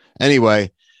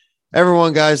 Anyway,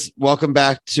 everyone, guys, welcome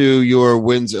back to your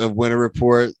Wins of Winter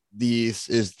report. This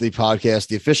is the podcast,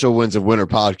 the official Wins of Winter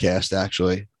podcast,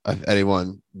 actually. If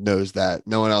anyone knows that,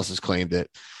 no one else has claimed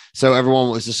it. So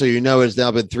everyone, just so you know, it's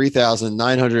now been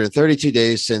 3,932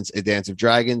 days since A Dance of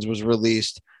Dragons was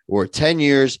released, or 10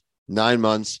 years, 9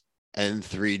 months, and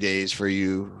 3 days for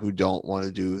you who don't want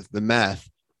to do the math.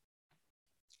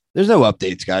 There's no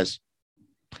updates, guys.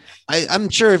 I'm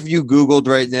sure if you Googled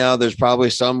right now, there's probably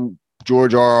some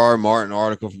George R.R. Martin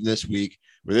article from this week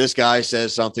where this guy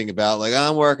says something about like,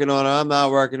 I'm working on it, I'm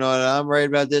not working on it, I'm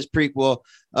writing about this prequel.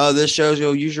 This shows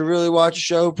you should really watch a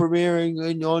show premiering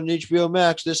on HBO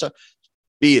Max. This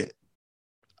beat it,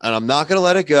 and I'm not going to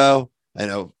let it go. I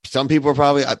know some people are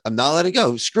probably. I'm not letting it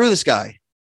go. Screw this guy.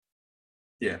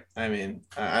 Yeah, I mean,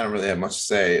 I don't really have much to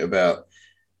say about.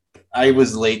 I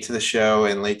was late to the show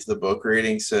and late to the book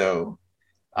reading, so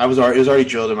it was already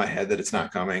drilled in my head that it's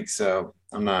not coming. So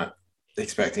I'm not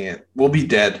expecting it. We'll be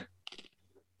dead.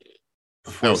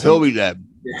 No, he'll be dead.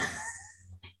 Yeah.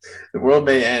 The world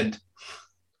may end.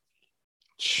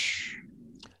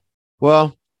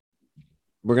 Well,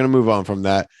 we're going to move on from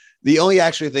that. The only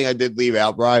actually thing I did leave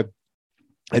out, Brian,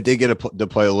 I did get to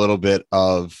play a little bit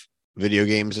of video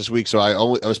games this week. So I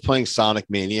was playing Sonic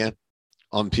Mania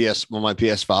on my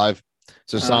PS5.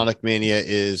 So Sonic Mania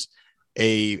is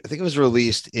I think it was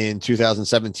released in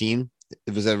 2017.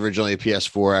 It was originally a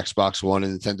PS4, Xbox One,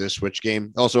 and Nintendo Switch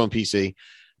game, also on PC.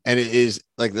 And it is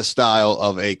like the style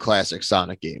of a classic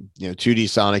Sonic game, 2D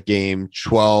Sonic game,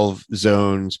 12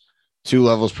 zones, 2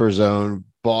 levels per zone,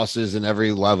 bosses in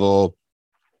every level.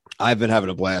 I've been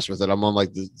having a blast with it. I'm on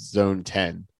like the zone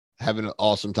 10, having an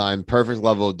awesome time. Perfect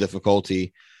level of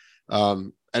difficulty.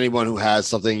 Anyone who has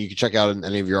something you can check out in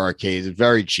any of your arcades,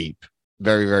 very cheap,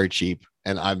 very, very cheap.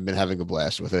 And I've been having a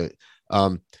blast with it.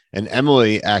 And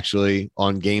Emily actually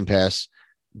on Game Pass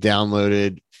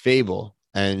downloaded Fable.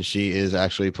 And she is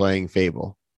actually playing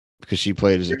Fable because she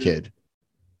played as a kid,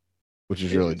 which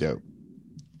is really dope.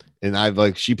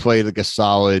 And she played like a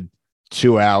solid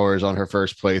 2 hours on her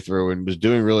first playthrough and was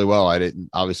doing really well. I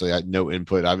had no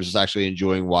input. I was just actually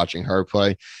enjoying watching her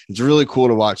play. It's really cool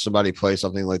to watch somebody play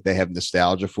something like they have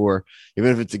nostalgia for,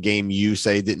 even if it's a game you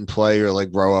say didn't play or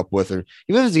like grow up with, or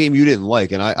even if it's a game you didn't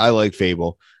like. And I like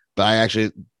Fable, but I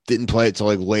actually didn't play it till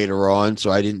like later on.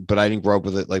 So I didn't grow up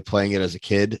with it, like playing it as a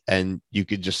kid. And you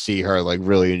could just see her like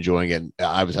really enjoying it. And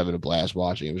I was having a blast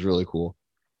watching. It was really cool.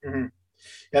 Mm-hmm.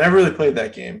 Yeah, I never really played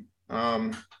that game.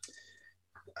 I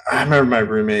remember my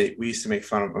roommate, we used to make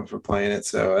fun of him for playing it.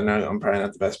 So I know I'm probably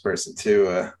not the best person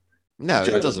to No, it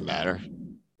judge. doesn't matter.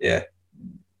 Yeah.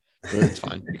 It's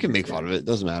fine. You can make fun of it. It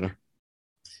doesn't matter.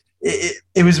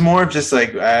 It was more of just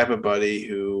like I have a buddy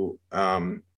who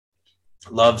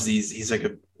loves these. He's like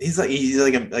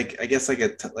I guess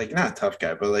like not a tough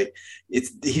guy, but like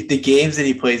the games that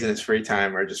he plays in his free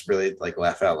time are just really like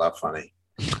laugh out loud funny.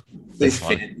 These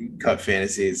cut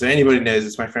fantasies. So anybody knows,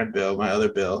 it's my friend Bill, my other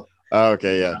Bill. Oh,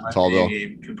 okay, yeah, tall Bill.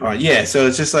 Yeah, so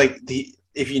it's just like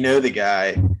if you know the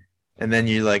guy, and then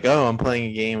you're like, oh, I'm playing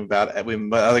a game about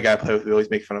my other guy I play with. We always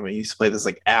make fun of him. He used to play this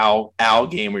like owl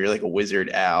game where you're like a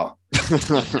wizard owl.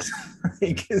 Because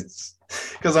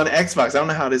on Xbox, I don't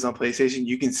know how it is on PlayStation.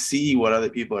 You can see what other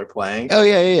people are playing. Oh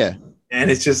yeah.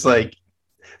 And it's just like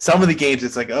some of the games,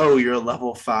 it's like, oh, you're a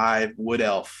level 5 wood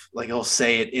elf. Like he'll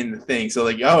say it in the thing. So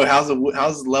like, oh, how's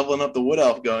leveling up the wood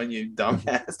elf going, you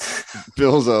dumbass?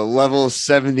 Bill's a level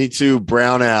 72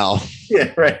 brown owl.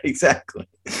 Yeah, right, exactly.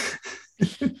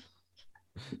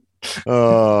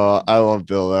 Oh, I love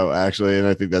Bill though, actually, and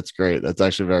I think that's great. That's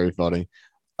actually very funny.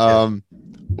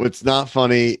 What's not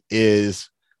funny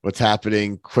is what's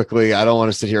happening quickly. I don't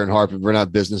want to sit here and harp, we're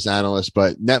not business analysts,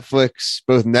 but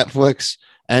both Netflix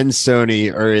and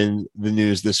Sony are in the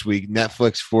news this week.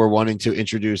 Netflix for wanting to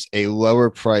introduce a lower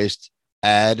priced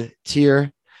ad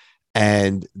tier,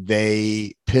 and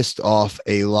they pissed off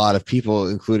a lot of people,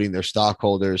 including their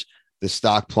stockholders. The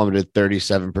stock plummeted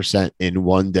 37% in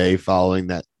one day following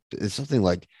that. It's something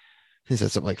like, I think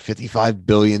that's something like $55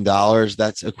 billion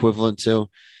that's equivalent to.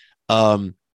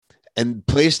 And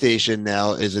PlayStation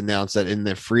now is announced that in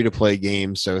their free-to-play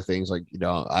games, so things like,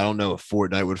 I don't know if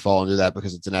Fortnite would fall under that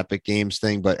because it's an Epic Games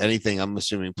thing, but anything I'm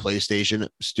assuming PlayStation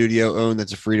Studio owned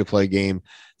that's a free-to-play game,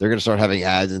 they're going to start having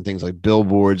ads and things like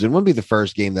billboards. And wouldn't be the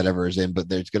first game that ever is in, but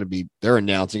they're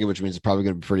announcing it, which means it's probably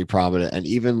going to be pretty prominent. And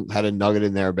even had a nugget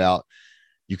in there about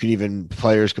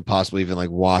players could possibly even like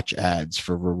watch ads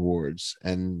for rewards.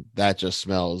 And that just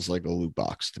smells like a loot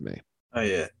box to me. Oh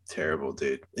yeah. Terrible,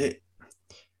 dude.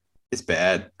 It's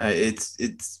bad.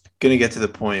 It's gonna get to the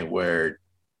point where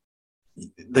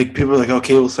like people are like, oh,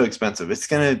 cable's so expensive. It's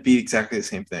gonna be exactly the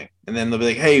same thing. And then they'll be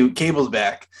like, hey, cable's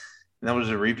back. And then we'll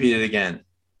just repeat it again.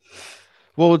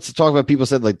 Well, let's talk about, people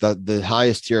said like the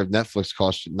highest tier of Netflix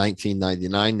costs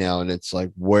 $19.99 now. And it's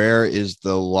like, where is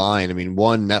the line? I mean,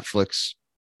 Netflix,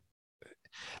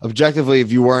 objectively,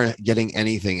 if you weren't getting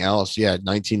anything else, yeah,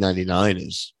 $19.99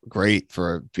 is great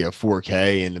for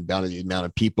 4K and about the amount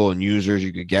of people and users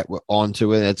you could get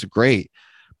onto it. That's great,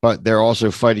 but they're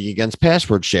also fighting against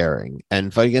password sharing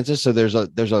and fighting against this. So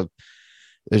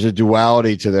there's a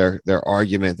duality to their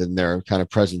argument and their kind of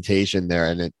presentation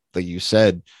there. And it, like you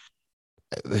said,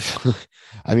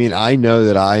 I mean, I know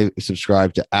that I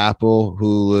subscribe to Apple,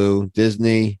 Hulu,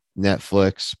 Disney,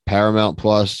 Netflix, Paramount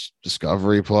Plus,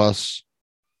 Discovery Plus.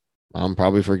 I'm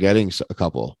probably forgetting a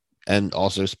couple, and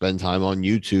also spend time on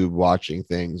YouTube watching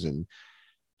things and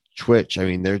Twitch. I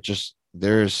mean,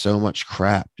 there's so much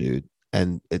crap, dude.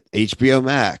 And HBO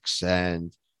Max.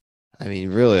 And I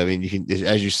mean, really, you can,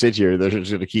 as you sit here, they're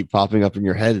just going to keep popping up in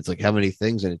your head. It's like, how many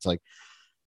things? And it's like,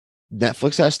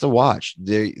 Netflix has to watch.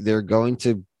 They're going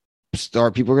to people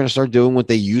are going to start doing what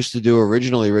they used to do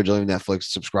originally Netflix,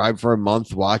 subscribe for a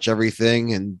month, watch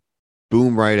everything, and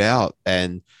boom, right out.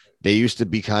 And they used to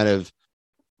be kind of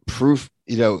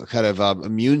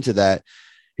immune to that.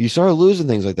 You start losing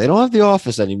things like they don't have The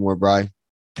Office anymore, Bri.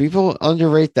 People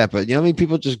underrate that, but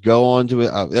people just go on to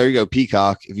it. There you go,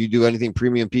 Peacock. If you do anything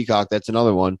premium Peacock, that's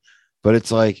another one. But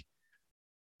it's like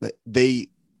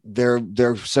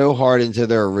they're so hard into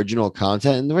their original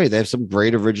content, and they have some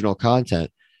great original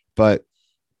content, but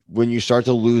when you start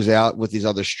to lose out with these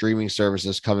other streaming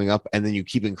services coming up, and then you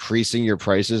keep increasing your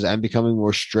prices and becoming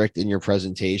more strict in your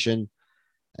presentation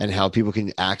and how people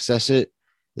can access it,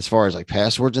 as far as like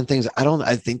passwords and things,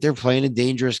 I think they're playing a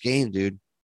dangerous game, dude.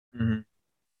 Mm-hmm.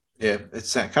 Yeah,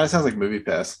 it kind of sounds like Movie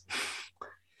Pass.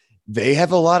 They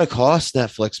have a lot of costs,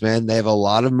 Netflix, man. They have a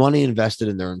lot of money invested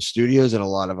in their own studios and a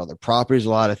lot of other properties, a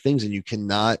lot of things, and you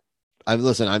cannot.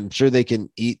 I'm sure they can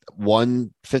eat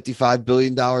one $55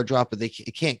 billion drop, but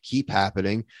it can't keep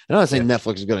happening. I'm not saying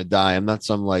Netflix is going to die. I'm not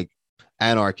some like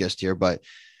anarchist here, but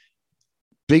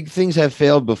big things have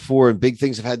failed before, and big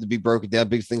things have had to be broken down.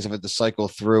 Big things have had to cycle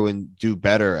through and do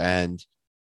better. And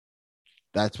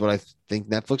that's what I think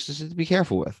Netflix is to be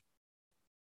careful with.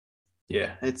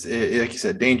 Yeah, it's like you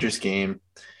said, dangerous game.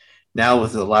 Now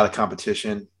with a lot of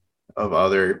competition, of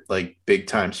other like big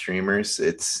time streamers.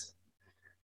 It's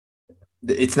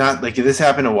not like if this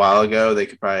happened a while ago, they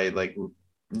could probably like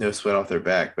no sweat off their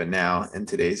back. But now in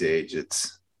today's age,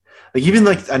 it's like even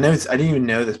like I didn't even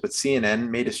know this, but CNN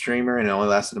made a streamer and it only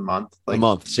lasted a month. A Like,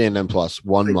 month, CNN Plus,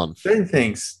 1 month. certain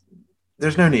things,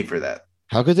 there's no need for that.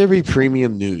 How could there be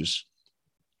premium news?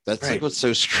 That's like Right. what's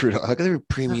so screwed up. How could there be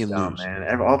That's premium dumb, news?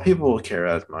 man. All people will care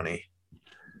about is money.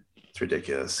 It's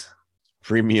ridiculous.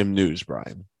 Premium news,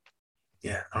 Brian.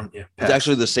 Yeah. Yeah. It's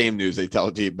actually the same news. They tell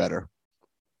it to you better.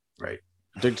 Right.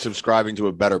 I think subscribing to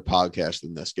a better podcast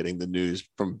than this, getting the news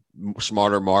from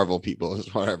smarter Marvel people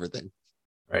is what everything.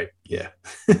 Right. Yeah.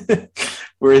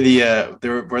 we're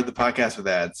the podcast with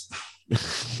ads.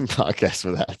 Podcast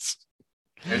with ads.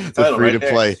 There's the title free right to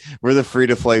play. We're the free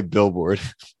to play billboard.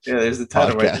 Yeah, there's the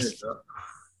title podcast.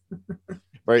 right there.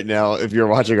 Right now, if you're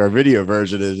watching our video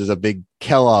version, there's a big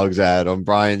Kellogg's ad on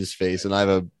Brian's face, and I have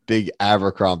a big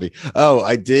Abercrombie. Oh,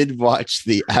 I did watch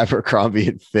the Abercrombie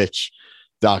and Fitch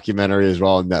documentary as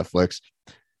well on Netflix.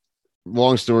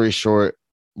 Long story short,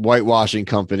 whitewashing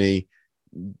company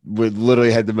would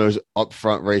literally had the most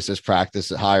upfront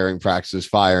racist hiring practices,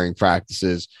 firing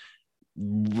practices,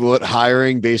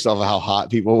 hiring based off of how hot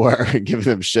people were and giving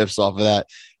them shifts off of that.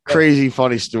 Crazy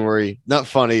funny story. Not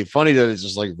funny that it's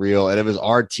just like real. And it was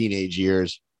our teenage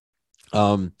years. Me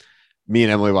and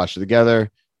Emily watched it together.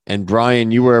 And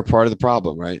Brian, you were a part of the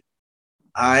problem, right?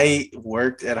 I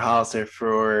worked at Hollister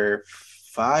for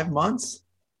 5 months.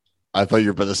 I thought you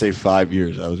were about to say 5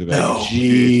 years. I was going to be like,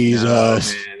 Jesus.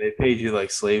 No, man. They paid you like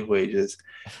slave wages.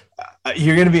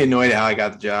 You're going to be annoyed at how I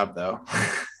got the job, though.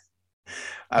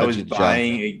 I was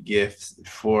buying a gift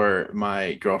for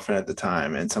my girlfriend at the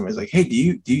time, and somebody's like, "Hey,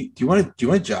 do you want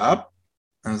a job?"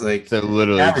 I was like, "So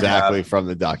literally exactly from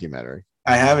the documentary.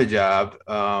 I have a job,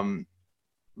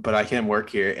 but I can't work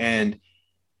here." And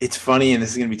it's funny, and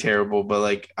this is gonna be terrible, but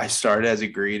like I started as a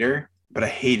greeter, but I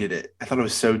hated it. I thought it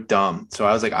was so dumb. So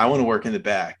I was like, I want to work in the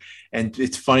back. And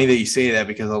it's funny that you say that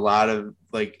because a lot of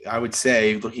like I would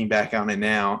say, looking back on it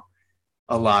now,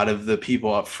 a lot of the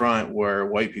people up front were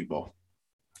white people.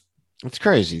 It's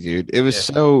crazy, dude. It was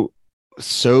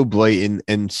so blatant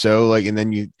and so like, and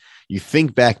then you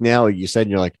think back now, like you said,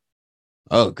 and you're like,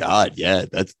 oh God, yeah,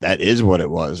 that is what it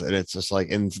was. And it's just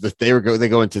like, and they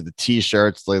go into the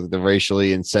t-shirts, like the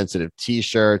racially insensitive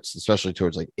t-shirts, especially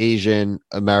towards like Asian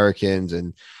Americans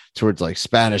and towards like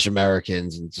Spanish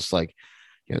Americans, and just like,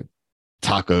 you know,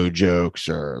 taco jokes,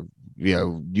 or, you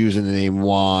know, using the name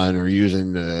Juan or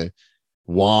using the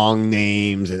Wong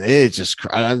names, and it's just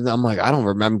I'm like, I don't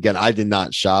remember again. I did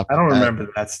not shop. I don't remember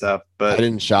that stuff, but I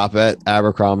didn't shop at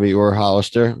Abercrombie or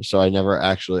Hollister, so I never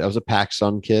actually. I was a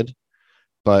PacSun kid,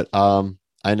 but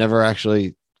I never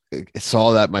actually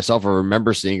saw that myself or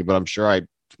remember seeing it. But I'm sure I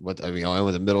went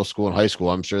to middle school and high school.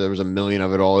 I'm sure there was a million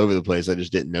of it all over the place. I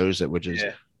just didn't notice it, which is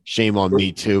shame on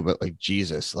me too. But like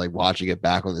Jesus, like watching it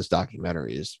back on this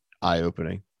documentary is eye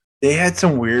opening. They had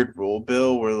some weird rule,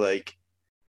 Bill, where like.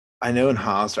 I know in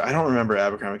Hollister, I don't remember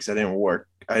Abercrombie because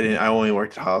I only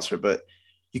worked at Hollister, but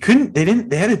they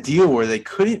had a deal where they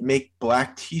couldn't make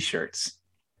black t-shirts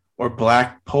or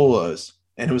black polos.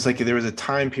 And it was like, there was a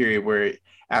time period where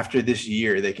after this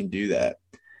year they can do that.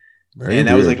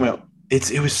 That was like,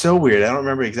 it was so weird. I don't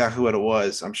remember exactly what it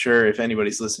was. I'm sure if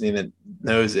anybody's listening that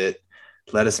knows it,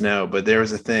 let us know. But there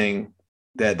was a thing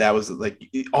that was like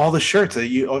all the shirts that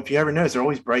if you ever notice, they're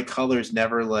always bright colors,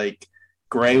 never like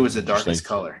gray was the darkest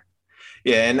color.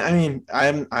 Yeah, and I mean,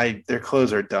 their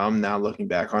clothes are dumb now looking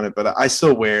back on it, but I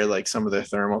still wear like some of their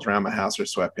thermals around my house or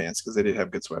sweatpants because they did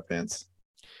have good sweatpants.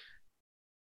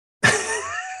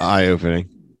 Eye opening.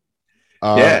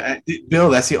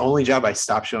 Bill, that's the only job I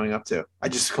stopped showing up to. I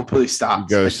just completely stopped.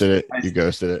 You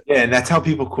ghosted it. Yeah, and that's how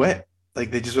people quit.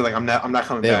 Like they just were like, I'm not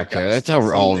coming back. Okay, that's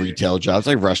how all retail jobs,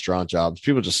 like restaurant jobs,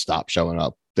 people just stop showing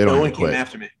up. They don't. No one came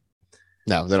after me.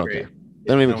 No, they don't care.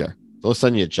 They don't even care. They'll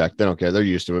send you a check. They don't care. They're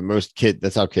used to it.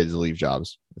 That's how kids leave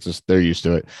jobs. It's just, they're used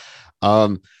to it. I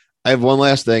have one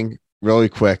last thing really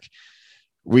quick.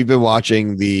 We've been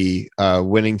watching the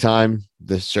Winning Time,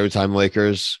 the Showtime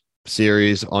Lakers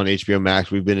series on HBO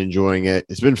Max. We've been enjoying it.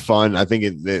 It's been fun. I think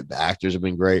the actors have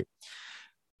been great.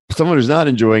 Someone who's not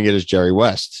enjoying it is Jerry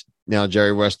West. Now,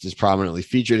 Jerry West is prominently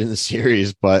featured in the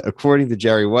series, but according to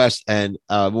Jerry West, and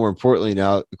more importantly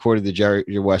now, according to Jerry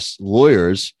West's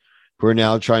lawyers, who are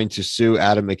now trying to sue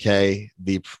Adam McKay,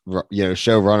 the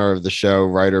showrunner of the show,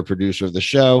 writer, producer of the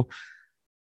show,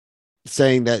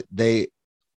 saying that they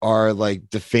are like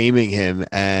defaming him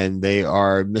and they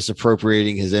are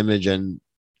misappropriating his image and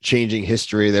changing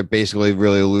history. They're basically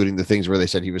really alluding to things where they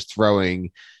said he was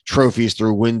throwing trophies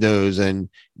through windows and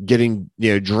getting,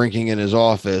 drinking in his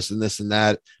office and this and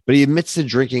that. But he admits to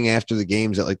drinking after the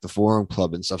games at like the Forum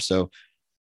Club and stuff. So,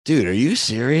 dude, are you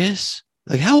serious?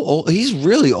 Like, how old? He's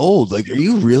really old. Like, are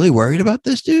you really worried about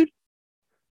this, dude?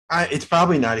 It's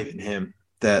probably not even him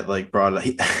that like brought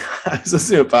it. I was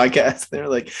listening to a podcast. They're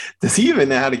like, does he even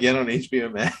know how to get on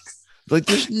HBO Max? Like,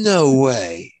 there's no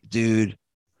way, dude.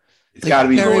 It's Like, got to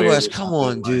be Jerry lawyers West, come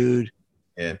on, dude.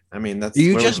 Yeah, I mean that's. Are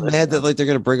you just mad that like they're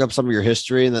gonna bring up some of your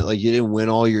history and that like you didn't win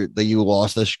all your that you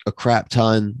lost a crap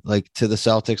ton like to the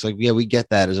Celtics? Like, yeah, we get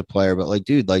that as a player, but like,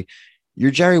 dude, like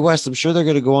you're Jerry West. I'm sure they're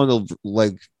gonna go on to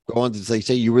like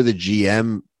say you were the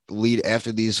GM lead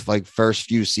after these like first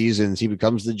few seasons. He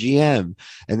becomes the GM,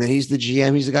 and then he's the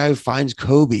GM. He's the guy who finds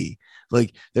Kobe.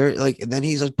 Like they're like, and then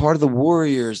he's like part of the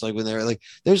Warriors. Like when they're like,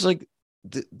 there's like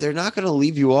they're not going to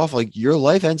leave you off. Like your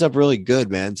life ends up really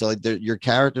good, man. So like your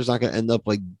character's not going to end up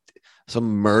like some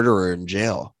murderer in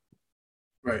jail.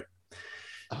 Right.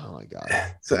 Oh my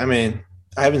God. So, I mean,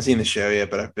 I haven't seen the show yet,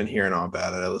 but I've been hearing all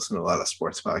about it. I listen to a lot of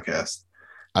sports podcasts.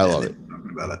 I love it.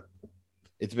 Talking about it.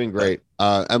 It's been great.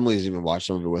 Emily's even watched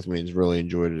some of it with me and has really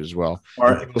enjoyed it as well.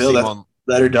 All right, Bill, that's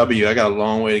letter W. I got a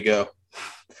long way to go.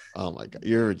 Oh my God.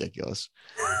 You're ridiculous.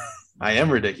 I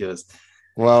am ridiculous.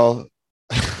 Well,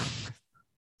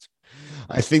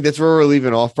 I think that's where we're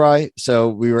leaving off, Bri. So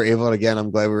we were able to, again,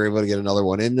 I'm glad we were able to get another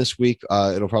one in this week.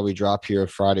 It'll probably drop here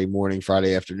Friday morning,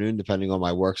 Friday afternoon, depending on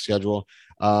my work schedule.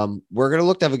 We're going to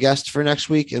look to have a guest for next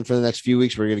week. And for the next few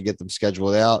weeks, we're going to get them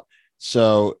scheduled out.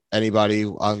 So anybody,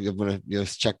 I'm going to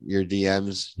check your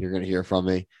DMs. You're going to hear from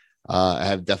me. I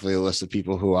have definitely a list of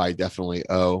people who I definitely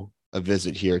owe a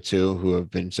visit here too, who have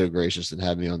been so gracious and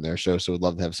had me on their show. So we'd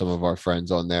love to have some of our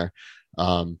friends on there.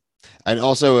 And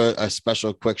also a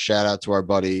special quick shout out to our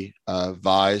buddy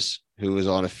Vise, who was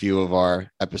on a few of our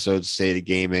episodes, State of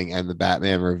Gaming and the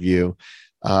Batman review.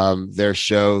 Their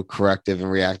show, Corrective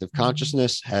and Reactive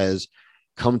Consciousness, has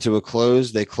come to a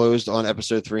close. They closed on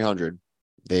episode 300.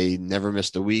 They never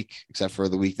missed a week, except for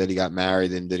the week that he got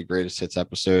married and did a greatest hits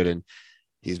episode. And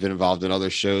he's been involved in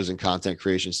other shows and content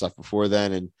creation stuff before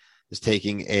then, and is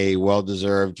taking a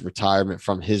well-deserved retirement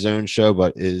from his own show,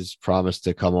 but is promised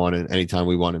to come on anytime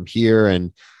we want him here.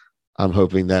 And I'm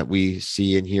hoping that we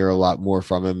see and hear a lot more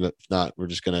from him. If not, we're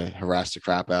just going to harass the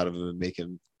crap out of him and make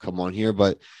him come on here.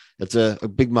 But it's a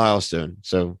big milestone.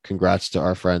 So congrats to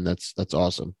our friend. That's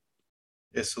awesome.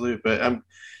 Yeah, salute. But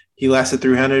he lasted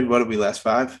 300. What did we last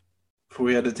 5 before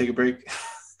we had to take a break?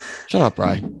 Shut up,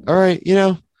 Bri. All right.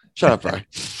 Shut up, Bri.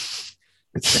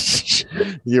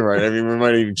 You're right. I mean, we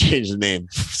might even change the name.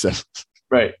 So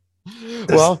right.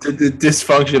 Well, the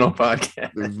dysfunctional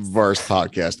podcast. The worst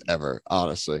podcast ever,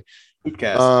 honestly.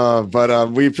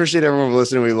 But we appreciate everyone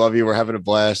listening. We love you. We're having a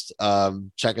blast.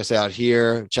 Check us out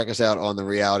here. Check us out on the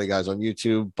Reality Guys on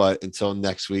YouTube. But until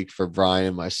next week, for Brian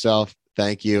and myself,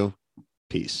 thank you.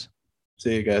 Peace.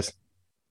 See you guys.